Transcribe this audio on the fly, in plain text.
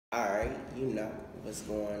Alright, you know what's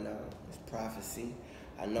going on. It's prophecy.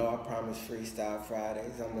 I know I promised Freestyle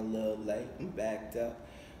Fridays. I'm a little late. I'm backed up.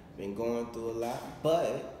 Been going through a lot,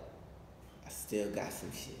 but I still got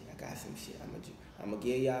some shit. I got some shit. I'm gonna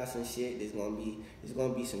give y'all some shit. There's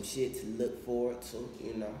gonna be some shit to look forward to,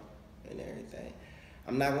 you know, and everything.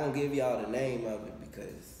 I'm not gonna give y'all the name of it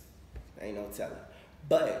because ain't no telling.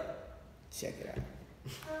 But check it out.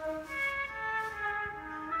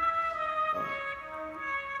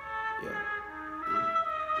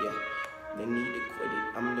 Yeah, they need to quit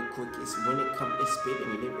it. I'm the quickest when it comes to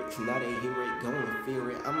spitting lyrics. Now they hear it, go and fear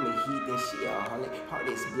it. I'm a heathen, she a harlot. Heart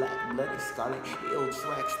is black, blood is scarlet. Ill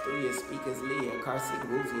tracks through your speakers, Leah, car sick,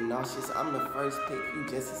 woozy, nauseous. I'm the first pick, you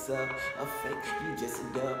just a sub, a fake. You just a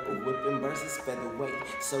dub, a whipping versus featherweight.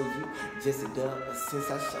 So you just a dub, but since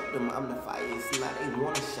I showed them I'm the finest. Now they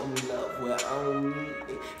wanna show me love, well I don't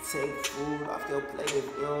need it. Take food off your plate if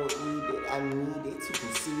you don't eat it. I need it to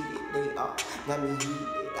concede it. They all got me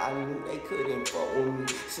heated. I knew they couldn't fuck with me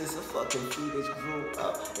since a fucking fetus grew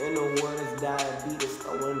up. And the world is diabetes,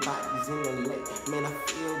 throwing bodies in the lake. Man, I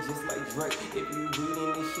feel just like Drake. If you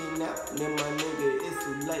reading this shit now, then my nigga, it's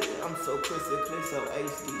too late. I'm so crystal clear, so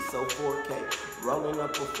HD, so 4K. Rolling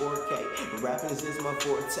up a 4K. Rapping's is my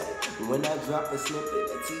forte. When I drop a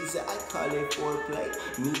snippet, a teaser, I call it foreplay.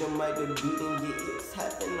 Need a mic to beat and get it's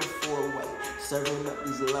happening a 4-way. Serving up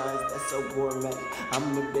these lines, that's so gourmet.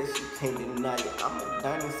 I'm the best, you can't deny it. I'm a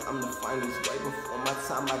dinosaur. I'm the finest. Way before my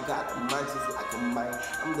time, I got a mind just like a mind.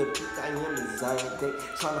 I'm the peak, I am the Zion. They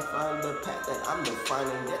trying to find the path that I'm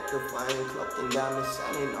defining. That defying, cloaked and diamond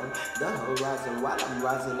shining on the horizon. While I'm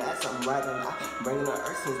rising, as I'm riding, I bring the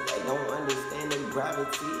earth since they don't understand the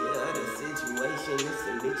gravity of the situation. It's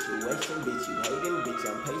a situation, bitch, you hating, bitch,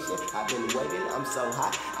 I'm patient. I've been waiting, I'm so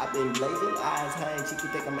hot, I've been blazing. Eyes high and cheeky,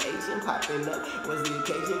 think I'm Asian. Popping up was the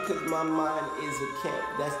occasion, cause my mind is a camp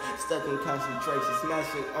that's stuck in concentration.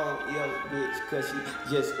 Smashing on young bitch, cause she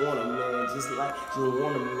just want a man, just like you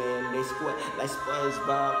want a man. They squat like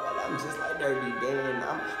SpongeBob, while I'm just like Dirty Dan.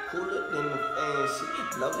 I'm cooler than a fan, she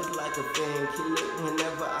blow just like a fan. Kill it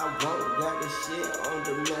whenever I want, got the shit on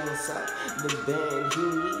the man side. The band, he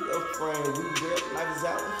need a friend. We real lives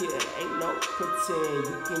out here, ain't no pretend.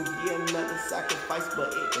 You can be another sacrifice,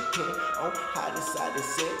 but it depends on how the side is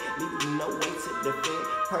set. Leaving no way to defend.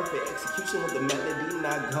 Perfect execution with the melody,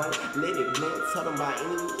 not gone. Let it blend, tell them my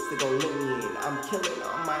enemies, they gon' let me in. I'm killing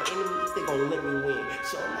all my enemies, they gon' let me win.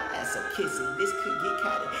 Show my ass some kisses, this could get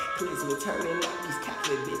cataclysmic. Turning out these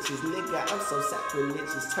Catholic bitches, nigga, I'm so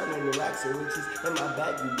sacrilegious. Turning the racks and riches in my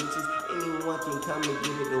bag, you bitches. Anyone can come and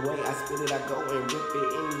get it the way I spit it, I go and rip it.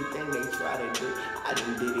 Anything they try to do, I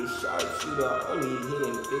done did it. Sharpshooter, only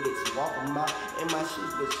hitting fitteds. Walk them out in my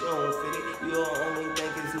shoes, but you don't fit it. You don't only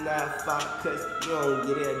think it's not fun, cause you don't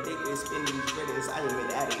get it. Addicted, spin these riddles. I am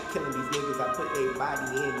an addict, killing these niggas. I put their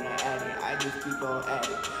body in the attic. I just keep on at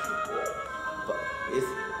it. But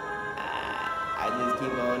I just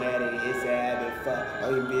keep on at it. It's a habit. Fuck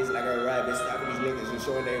on your bitch like a rabbit. Stopping these niggas and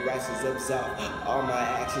showing their rices up soft. All my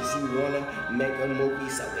actions, you wanna make a movie,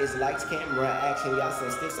 so it's lights, camera, action. Y'all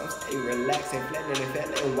some sticks, I'm stay relaxing, flattening and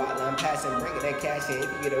fettling while I'm passing, bringing that cash in. If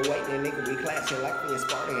you get away, then nigga be clashing like me and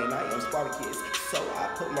Spartan, and I am Spartacus. So I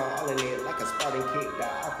put my all in it like a Spartan kick. The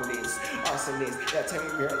awkwardness, arsonist, that turn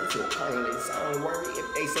your girl into a carnalist. I don't worry if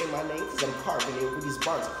they say my name, cause I'm carving it with these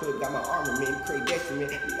bars. Quick, got my armament, create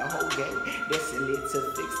detriment, need a whole game. That's it to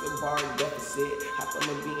fix the bar deficit. Hop on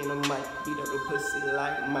the beat and a mic, beat up the pussy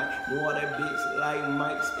like Mike. Water bitch like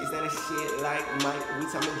Mike, space and a shit like Mike. We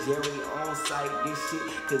talking Jerry on site, this shit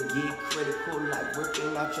could get critical, like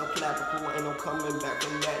ripping out your clavicle. Ain't no coming back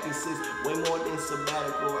from that. This is way more than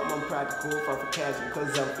sabbatical. I'm unpractical, far from casual, cause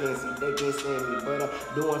I'm fancy. They can't stand me, but I'm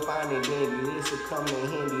doing fine and dandy. This will come in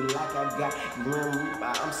handy like I got Grim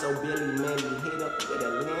Reaper. I'm so Billy Mandy, hit up with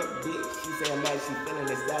a lamp bitch. She say I'm actually feeling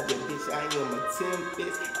nostalgia, bitch. I am a 10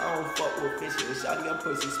 fish. I don't fuck with fishes. Shawty, your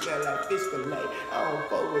pussy smell like fish fillet. I don't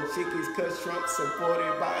fuck with chickens, cause Trump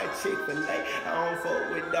supported by a Chick-fil-A. I don't fuck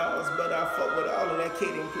with dogs, but I fuck with all of that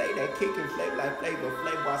kid and play. That kick and play like Flavor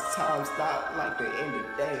Flav. Watch time stop like the end of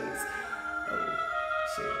days. Oh,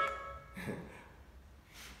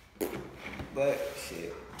 shit. But,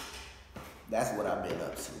 shit. That's what I've been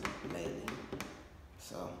up to lately.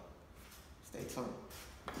 So, stay tuned.